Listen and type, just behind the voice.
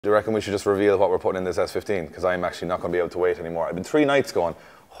Do you reckon we should just reveal what we're putting in this S15? Because I'm actually not going to be able to wait anymore. I've been 3 nights going,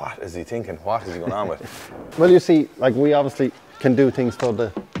 what is he thinking? What is he going on with? Well, you see, like, we obviously can do things for the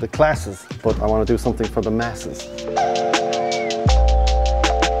classes, but I want to do something for the masses.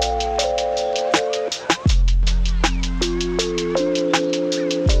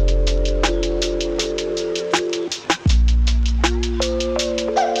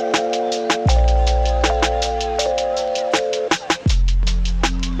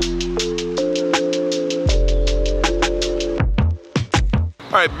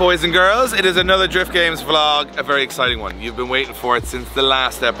 Alright, boys and girls, it is another Drift Games vlog, a very exciting one. You've been waiting for it since the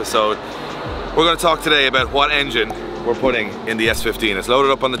last episode. We're going to talk today about what engine we're putting in the S15. It's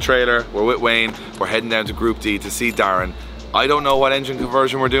loaded up on the trailer, we're with Wayne, we're heading down to Group D to see Darren. I don't know what engine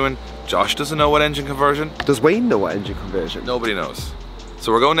conversion we're doing. Josh doesn't know what engine conversion. Does Wayne know what engine conversion? Nobody knows.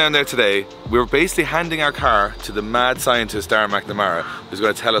 So we're going down there today. We're basically handing our car to the mad scientist Darren McNamara, who's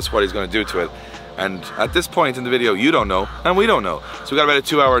going to tell us what he's going to do to it. And at this point in the video, you don't know, and we don't know. So we got about a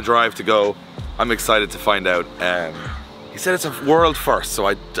 2-hour drive to go. I'm excited to find out. He said it's a world first, so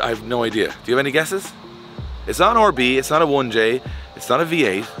I have no idea. Do you have any guesses? It's not an RB, it's not a 1J, it's not a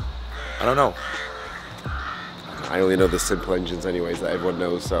V8. I don't know. I only know the simple engines anyways that everyone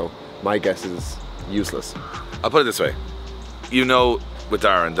knows, so my guess is useless. I'll put it this way. You know with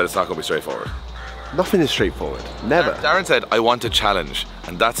Darren that it's not going to be straightforward. Nothing is straightforward. Never. Darren said, I want a challenge.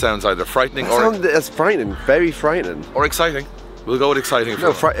 And that sounds either frightening That's frightening. Very frightening. Or exciting. We'll go with exciting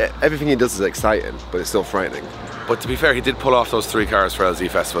for everything he does is exciting, but it's still frightening. But to be fair, he did pull off those 3 cars for LZ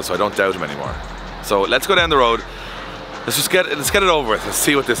Festival, so I don't doubt him anymore. So let's go down the road. Let's get it over with. Let's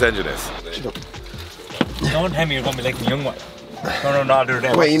see what this engine is. Don't tell me you're going to be like the young one. No, I'll do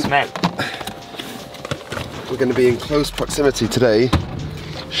that. Wayne, we're going to be in close proximity today.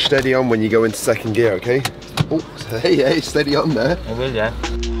 Steady on when you go into 2nd gear, okay? Oh, hey, steady on there. I will, yeah.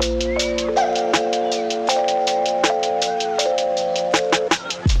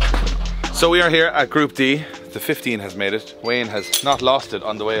 So we are here at Group D. The 15 has made it. Wayne has not lost it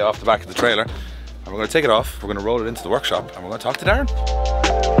on the way off the back of the trailer. And we're going to take it off, we're going to roll it into the workshop, and we're going to talk to Darren.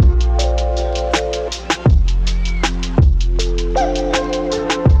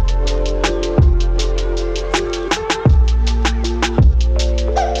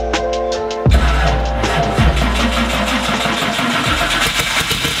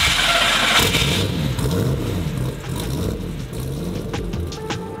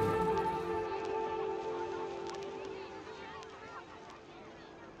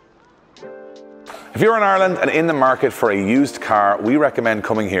 If you're in Ireland and in the market for a used car, we recommend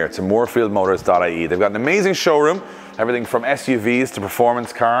coming here to moorfieldmotors.ie. They've got an amazing showroom, everything from SUVs to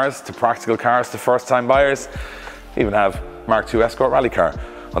performance cars to practical cars to first-time buyers. They even have Mark II Escort rally car.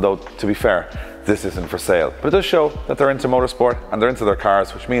 Although, to be fair, this isn't for sale. But it does show that they're into motorsport and they're into their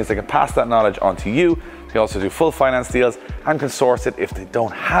cars, which means they can pass that knowledge on to you. They also do full finance deals and can source it if they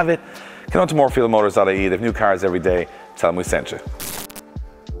don't have it. Get on to moorfieldmotors.ie. They have new cars every day. Tell them we sent you.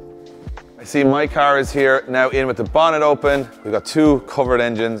 I see my car is here now in with the bonnet open. We've got 2 covered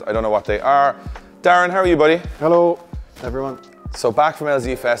engines. I don't know what they are. Darren, how are you, buddy? Hello, everyone. So back from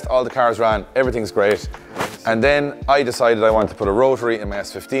LZ Fest, all the cars ran, everything's great. And then I decided I wanted to put a rotary in my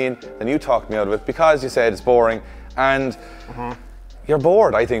S15. Then you talked me out of it because you said it's boring. And you're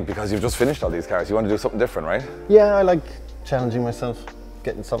bored, I think, because you've just finished all these cars. You want to do something different, right? Yeah, I like challenging myself,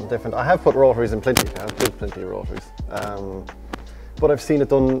 getting something different. I have put rotaries in plenty. I've built plenty of rotaries. But I've seen it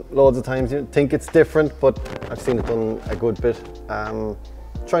done loads of times. You think it's different, but I've seen it done a good bit.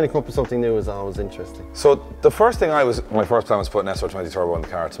 Trying to come up with something new is always interesting. So the first thing my first plan was put an SR20 turbo in the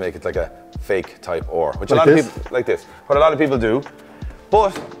car to make it like a fake type ore, which a lot of people, like this, what a lot of people do.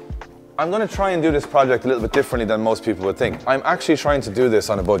 But I'm going to try and do this project a little bit differently than most people would think. I'm actually trying to do this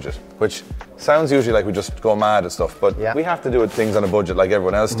on a budget, which sounds usually like we just go mad and stuff, but we have to do things on a budget like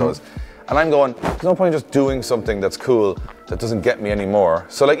everyone else does. And I'm going, there's no point in just doing something that's cool that doesn't get me anymore.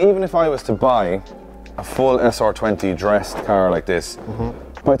 So like, even if I was to buy a full SR20 dressed car like this,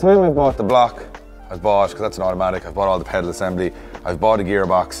 by the time I bought the block, because that's an automatic, I've bought all the pedal assembly, I've bought a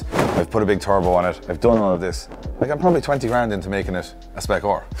gearbox, I've put a big turbo on it, I've done all of this. Like, I'm probably 20 grand into making it a spec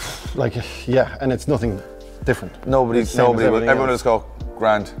R. Like, yeah, and it's nothing different. Everyone will just go,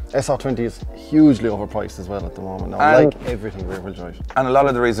 grand. SR20 is hugely overpriced as well at the moment now, like everything rear-wheel drive. And a lot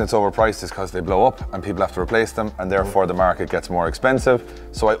of the reason it's overpriced is because they blow up and people have to replace them, and therefore the market gets more expensive.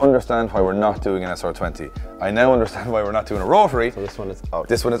 So I understand why we're not doing an SR20. I now understand why we're not doing a rotary. So this one is out.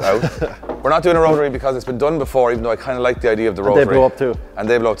 This one is out. We're not doing a rotary because it's been done before, even though I kind of like the idea of the rotary. And they blow up too. And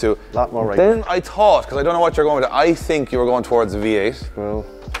they blow up too. A lot more right. Then I thought, because I don't know what you're going with, I think you were going towards a V8. Well,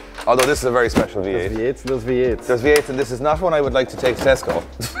 Although this is a very special V8. There's V8s. There's V8s, and this is not one I would like to take to Tesco.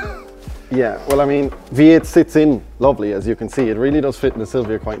 Yeah, well, I mean, V8 sits in lovely, as you can see. It really does fit in the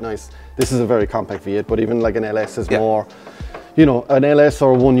Silvia quite nice. This is a very compact V8, but even like an LS is more, you know, an LS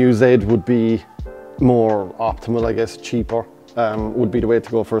or 1UZ would be more optimal, I guess, cheaper. Would be the way to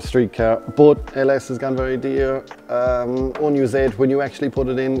go for a street car, but LS has gone very dear. 1UZ, when you actually put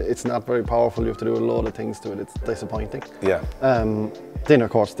it in, it's not very powerful. You have to do a lot of things to it. It's disappointing. Yeah. Then, of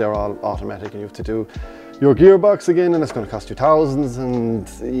course, they're all automatic, and you have to do your gearbox again, and it's going to cost you thousands. And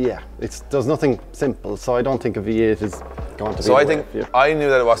yeah, there's nothing simple. So I don't think a V8 is going to be. So I think I knew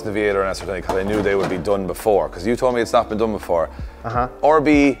that it wasn't a V8 or an S15 because I knew they would be done before. Because you told me it's not been done before.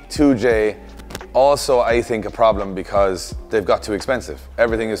 RB 2J. Also, I think a problem because they've got too expensive.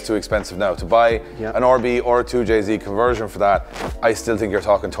 Everything is too expensive now. To buy an RB or a 2JZ conversion for that, I still think you're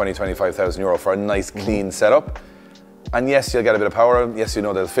talking 20, 25,000 euro for a nice clean setup. And yes, you'll get a bit of power. Yes, you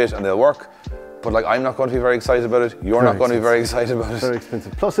know they'll fit and they'll work. But like, I'm not going to be very excited about it. You're not going to be very excited about it. Very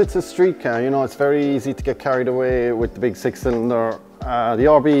expensive. Plus, it's a street car. You know, it's very easy to get carried away with the big 6-cylinder. The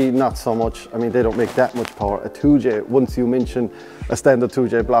RB, not so much. I mean, they don't make that much power. A 2J, once you mention a standard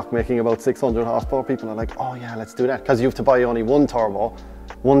 2J block making about 600 horsepower, people are like, oh yeah, let's do that. Because you have to buy only one turbo,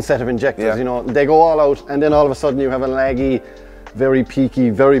 one set of injectors, you know. They go all out, and then all of a sudden you have a laggy, very peaky,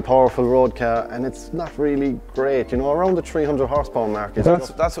 very powerful road car, and it's not really great, you know, around the 300 horsepower mark.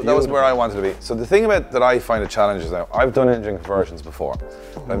 That was where I wanted to be. So the thing about that I find a challenge is now, I've done engine conversions before,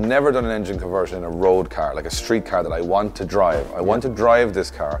 but I've never done an engine conversion in a road car, like a street car that I want to drive. I want to drive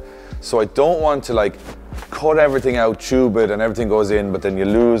this car, so I don't want to like cut everything out, tube it, and everything goes in, but then you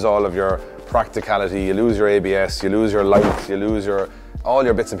lose all of your practicality, you lose your ABS, you lose your lights, you lose all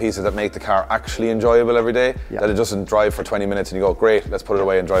your bits and pieces that make the car actually enjoyable every day, that it doesn't drive for 20 minutes and you go, great, let's put it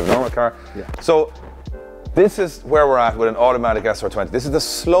away and drive a normal car. So this is where we're at with an automatic SR20. This is the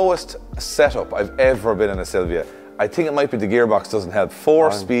slowest setup I've ever been in a Silvia. I think it might be the gearbox doesn't help.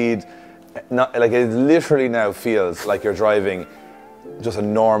 4-speed, like it literally now feels like you're driving just a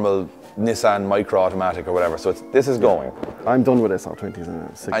normal Nissan micro automatic or whatever. So this is going. I'm done with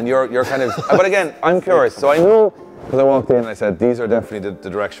SR20s. And you're kind of, but again, I'm curious. So I know, because I walked in and I said, these are definitely the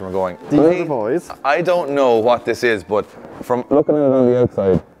direction we're going. These are the boys. I don't know what this is, but from looking at it on the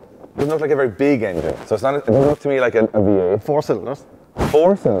outside, it doesn't look like a very big engine. So it doesn't look to me like a V8. 4 cylinders.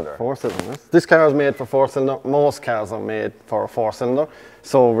 4-cylinder? 4 cylinders. This car is made for 4-cylinder. Most cars are made for a 4-cylinder.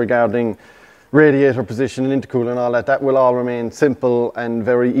 So regarding radiator position and intercooler and all that, that will all remain simple and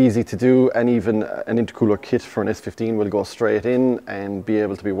very easy to do, and even an intercooler kit for an S15 will go straight in and be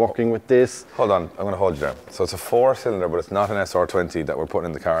able to be working with this. Hold on, I'm going to hold you there. So it's a 4-cylinder, but it's not an SR20 that we're putting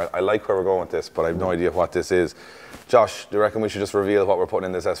in the car. I like where we're going with this, but I have no idea what this is. Josh, do you reckon we should just reveal what we're putting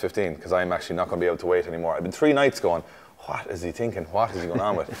in this S15? Because I'm actually not going to be able to wait anymore. I've been 3 nights going, what is he thinking? What is he going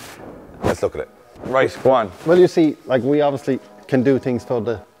on with? Let's look at it. Right, go on. Well, you see, like, we obviously can do things for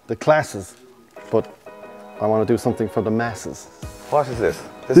the classes, but I want to do something for the masses. What is this?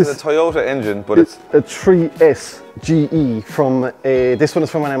 This is a Toyota engine, but it's a 3S GE from this one is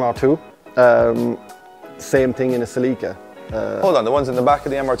from an MR2. Same thing in a Celica. Hold on, the ones in the back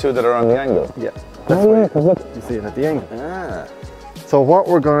of the MR2 that are on the angle? Yeah. That's you see it at the angle. Ah. So what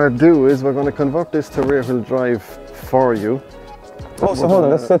we're going to do is we're going to convert this to rear wheel drive for you. Oh, so hold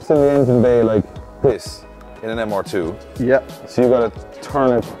on, this sits in the engine bay like this in an MR2. Yeah. So you got to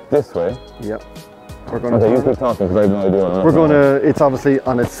turn it this way. Yep. We're going to. You keep talking because I have no idea. We're going to. It's obviously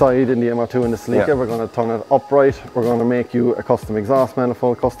on its side in the MR2 and the Celica. Yeah. We're going to turn it upright. We're going to make you a custom exhaust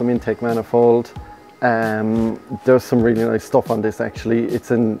manifold, custom intake manifold. There's some really nice stuff on this actually.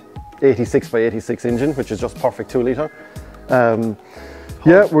 It's an 86 by 86 engine, which is just perfect 2 litre.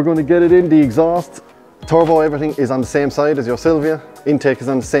 Yeah, we're going to get it in. The exhaust, turbo, everything is on the same side as your Silvia. Intake is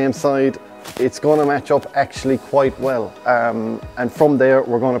on the same side. It's going to match up actually quite well. And from there,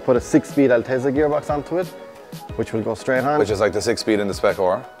 we're going to put a 6-speed Altezza gearbox onto it, which will go straight on. Which is like the 6-speed in the Spec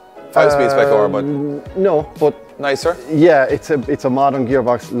R? 5-speed Spec R, but... No, but... Nicer? Yeah, it's a modern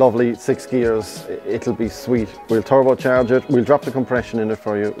gearbox, lovely, 6 gears. It'll be sweet. We'll turbocharge it. We'll drop the compression in it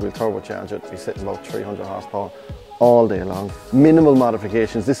for you. We'll turbocharge it. Be sitting about 300 horsepower all day long. Minimal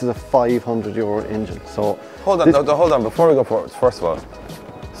modifications. This is a €500 engine. So hold on, hold on. Before we go forward, first of all,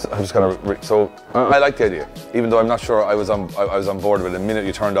 I'm just gonna. I like the idea, even though I'm not sure I was on board with it the minute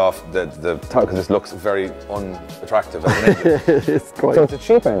you turned off the because this looks very unattractive as an engine. It's quite. So it's a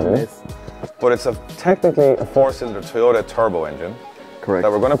cheap engine, but it's technically a 4-cylinder Toyota turbo engine. Correct.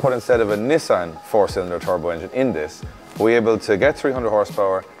 That we're going to put instead of a Nissan 4-cylinder turbo engine in this. We're able to get 300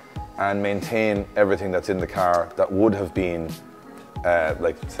 horsepower and maintain everything that's in the car that would have been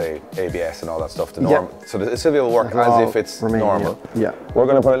like say ABS and all that stuff. So the Silvia will work as if it's normal. Yeah. We're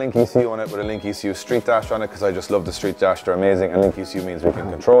going to put a link ECU on it with a link ECU street dash on it because I just love the street dash. They're amazing, and link ECU means we can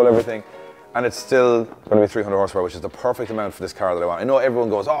control everything. And it's still going to be 300 horsepower, which is the perfect amount for this car that I want. I know everyone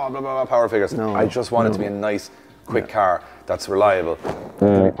goes, oh, blah, blah, blah, power figures. No, I just want it to be a nice, quick car that's reliable.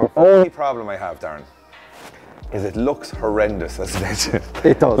 The only problem I have, Darren, is it looks horrendous as an engine.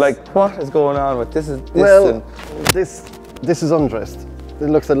 It does. Like, what is going on with this? This is undressed. It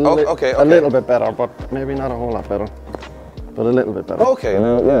looks a little bit better, but maybe not a whole lot better. But a little bit better. Okay,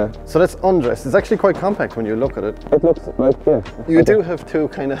 now, yeah. So that's undressed. It's actually quite compact when you look at it. It looks like, yeah. You do have two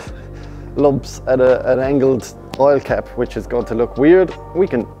kind of lumps at an angled oil cap, which is going to look weird. We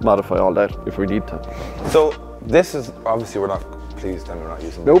can modify all that if we need to. So this is, obviously we're not pleased and we're not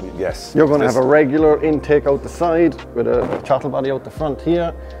using Nope. Yes. You're going to have a regular intake out the side with a throttle body out the front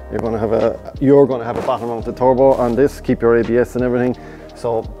here. You're going to have a bottom mounted turbo on this, keep your ABS and everything.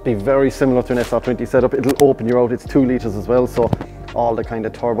 So be very similar to an SR20 setup. It'll open you out. It's 2 litres as well. So all the kind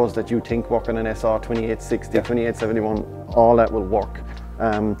of turbos that you think work on an SR2860, 2871, all that will work.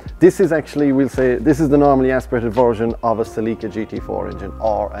 This is actually, we'll say, this is the normally aspirated version of a Celica GT4 engine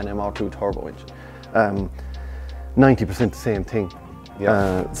or an MR2 turbo engine. 90% the same thing.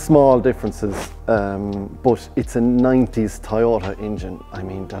 Yeah. Small differences, but it's a 90s Toyota engine. I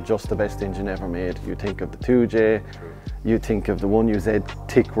mean, they're just the best engine ever made. You think of the 2J, you think of the 1UZ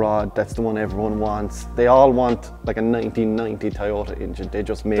tick rod, that's the one everyone wants. They all want like a 1990 Toyota engine. They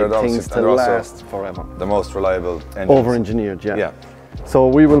just made things to last forever. The most reliable engine. Over-engineered, yeah. So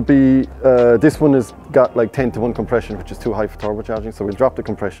we will be, this one has got like 10-to-1 compression, which is too high for turbocharging, so we'll drop the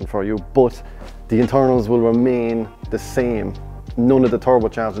compression for you, but the internals will remain the same. None of the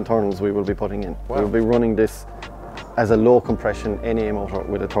turbocharged internals we will be putting in. Wow. We'll be running this as a low compression NA motor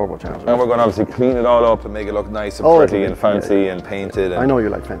with a turbocharger. And we're going to obviously clean it all up and make it look nice and pretty and fancy and painted. And I know you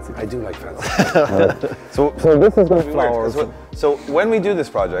like fancy. I do like fancy. So this is going to be flowers. So when we do this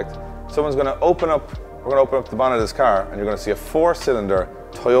project, someone's going to open up, we're going to open up the bonnet of this car and you're going to see a 4-cylinder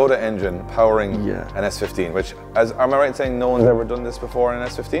Toyota engine powering an S15, which, am I right in saying no one's ever done this before in an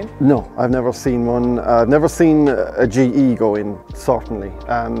S15? No, I've never seen one. I've never seen a GE go in, certainly.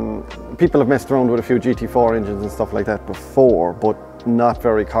 People have messed around with a few GT4 engines and stuff like that before, but not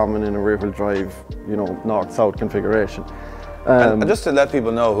very common in a rear-wheel drive, you know, north-south configuration. And just to let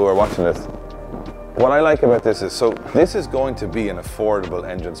people know who are watching this, what I like about this is, so this is going to be an affordable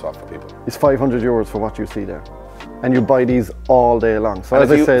engine swap for people. It's 500 euros for what you see there. And you buy these all day long. So and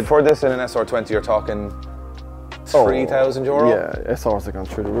as I said, for this in an SR20, you're talking 3,000 euro? Yeah, SRs have gone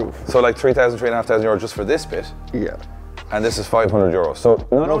through the roof. So like 3,000, 3,500 euro just for this bit? Yeah. And this is 500 euros. So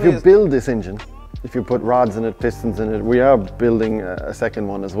if you build this engine, if you put rods in it, pistons in it, we are building a second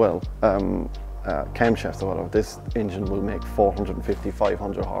one as well. Camshafts or whatever. This engine will make 450,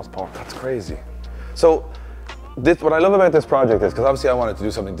 500 horsepower. That's crazy. So what I love about this project is, because obviously I wanted to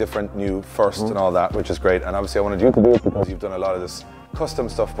do something different, new, first and all that, which is great. And obviously I wanted you to do it because you've done a lot of this custom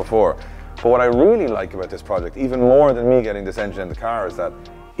stuff before. But what I really like about this project, even more than me getting this engine in the car, is that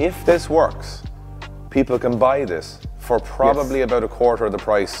if this works, people can buy this for probably about a quarter of the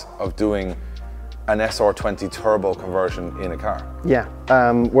price of doing an SR20 turbo conversion in a car. Yeah,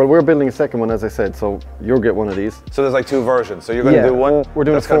 well, we're building a second one, as I said, so you'll get one of these. So there's like 2 versions. So you're going to do one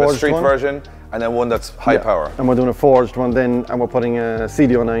that's kind of a street version, and then one that's high power. And we're doing a forged one then, and we're putting a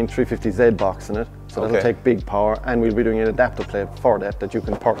CD09 350Z box in it. So that'll take big power, and we'll be doing an adapter plate for that you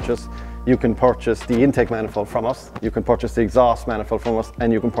can purchase. You can purchase the intake manifold from us, you can purchase the exhaust manifold from us,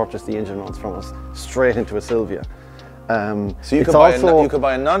 and you can purchase the engine mounts from us, straight into a Silvia. So you could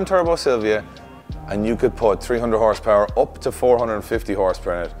buy a non-turbo Silvia, and you could put 300 horsepower up to 450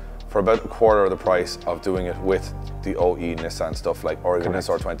 horsepower in it for about a quarter of the price of doing it with the OE Nissan stuff, like, or even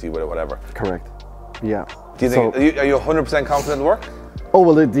SR20 with it, whatever. Correct. Yeah. Do you think, are you 100% confident it'll work? Oh,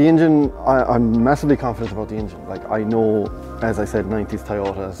 well, the engine, I'm massively confident about the engine. Like, I know, as I said, 90s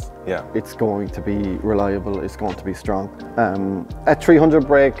Toyotas, it's going to be reliable, it's going to be strong. At 300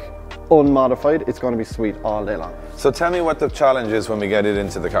 brake, unmodified, it's going to be sweet all day long. So tell me what the challenge is when we get it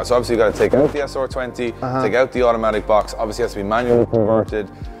into the car. So obviously you've got to take out the SR20, take out the automatic box, obviously it has to be manually converted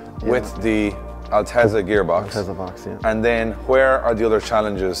with the Altezza gearbox. Altezza box, yeah. And then where are the other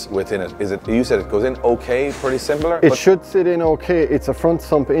challenges within it? Is it, you said it goes in okay, pretty similar? It should sit in okay. It's a front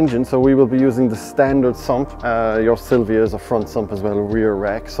sump engine, so we will be using the standard sump. Your Silvia is a front sump as well, rear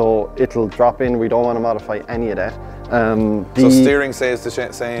rack, so it'll drop in. We don't want to modify any of that. So steering stays the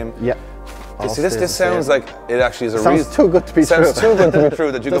same? Yeah. See, this sounds like it actually is a reason. Sounds too good to be true. Sounds too good to be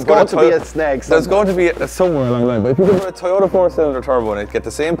true that you can put a Toyota. There's going to be a snag somewhere. There's going to be somewhere along the line. But if you can put a Toyota 4-cylinder turbo in it, get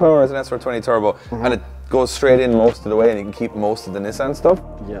the same power as an SR20 turbo, and goes straight in most of the way and you can keep most of the Nissan stuff.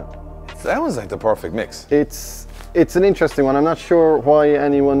 Yeah. That was like the perfect mix. It's an interesting one. I'm not sure why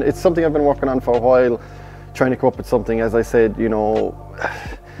anyone, it's something I've been working on for a while, trying to come up with something. As I said, you know,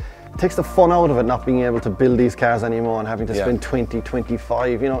 it takes the fun out of it not being able to build these cars anymore and having to spend 20,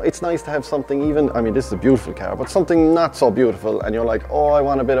 25, you know. It's nice to have something even, I mean, this is a beautiful car, but something not so beautiful and you're like, oh, I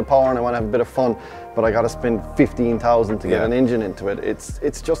want a bit of power and I want to have a bit of fun, but I got to spend 15,000 to get an engine into it.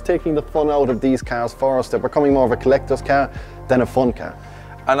 It's just taking the fun out of these cars for us. They're becoming more of a collector's car than a fun car.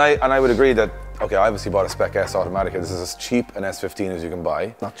 And I would agree that, okay, I obviously bought a Spec S automatic. This is as cheap an S15 as you can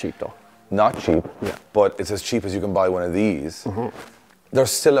buy. Not cheap though. Not cheap, but it's as cheap as you can buy one of these. They're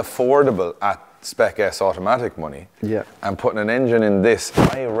still affordable at Spec S automatic money. Yeah. And putting an engine in this,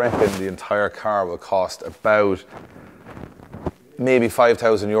 I reckon the entire car will cost about maybe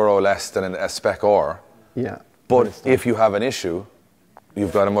 €5,000 less than a Spec R. Yeah. But if you have an issue,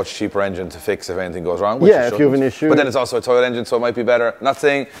 you've got a much cheaper engine to fix if anything goes wrong. Which if you have an issue. But then it's also a Toyota engine, so it might be better. Not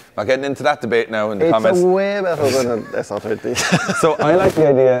saying, not getting into that debate now in the comments. It's way better than an S15. So I like the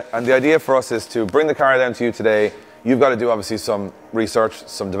idea, and the idea for us is to bring the car down to you today. You've got to do obviously some research,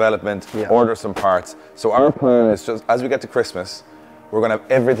 some development, order some parts. So our plan is just, as we get to Christmas, we're going to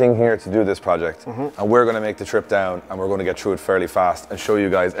have everything here to do this project, and we're going to make the trip down, and we're going to get through it fairly fast and show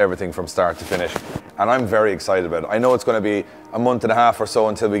you guys everything from start to finish. And I'm very excited about it. I know it's going to be a month and a half or so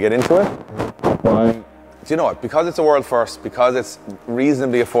until we get into it, but do you know what? Because it's a world first, because it's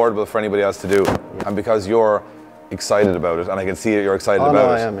reasonably affordable for anybody else to do, and because you're excited about it, and I can see you're excited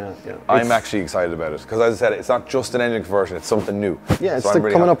about it. I am, I'm actually excited about it, because as I said, it's not just an engine conversion, it's something new. Yeah, it's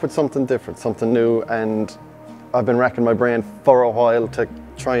like coming up with something different, something new, and I've been racking my brain for a while to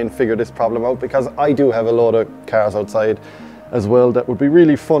try and figure this problem out, because I do have a load of cars outside as well that would be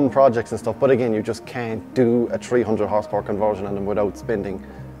really fun projects and stuff, but again, you just can't do a 300 horsepower conversion on them without spending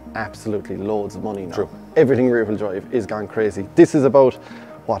absolutely loads of money now. True. Everything rear-wheel drive is gone crazy. This is about,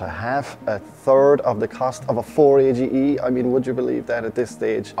 what, a third of the cost of a 4AGE. I mean, would you believe that at this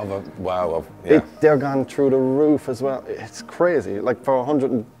stage? They're gone through the roof as well. It's crazy. Like for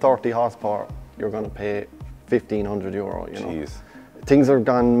 130 horsepower, you're going to pay €1,500, you know. Jeez. Things are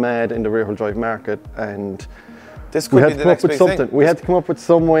gone mad in the rear-wheel drive market, and this could be the next big thing. We had to come up with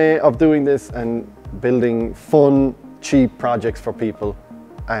some way of doing this and building fun, cheap projects for people,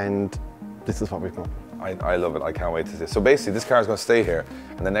 and this is what we've done. I love it. I can't wait to see. So basically, this car is going to stay here,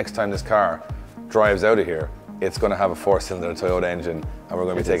 and the next time this car drives out of here, it's going to have a 4-cylinder Toyota engine, and we're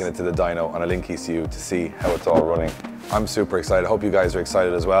going to be taking it to the dyno on a link ECU to see how it's all running. I'm super excited. I hope you guys are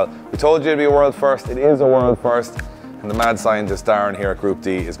excited as well. We told you it'd be a world first. It is a world first, and the mad scientist Darren here at Group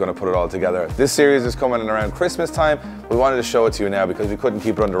D is going to put it all together. This series is coming in around Christmas time. We wanted to show it to you now because we couldn't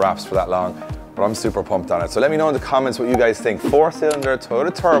keep it under wraps for that long, but I'm super pumped on it. So let me know in the comments what you guys think. 4-cylinder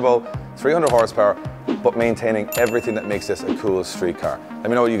Toyota Turbo, 300 horsepower, but maintaining everything that makes this a cool street car. Let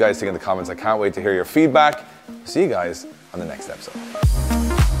me know what you guys think in the comments. I can't wait to hear your feedback. See you guys on the next episode.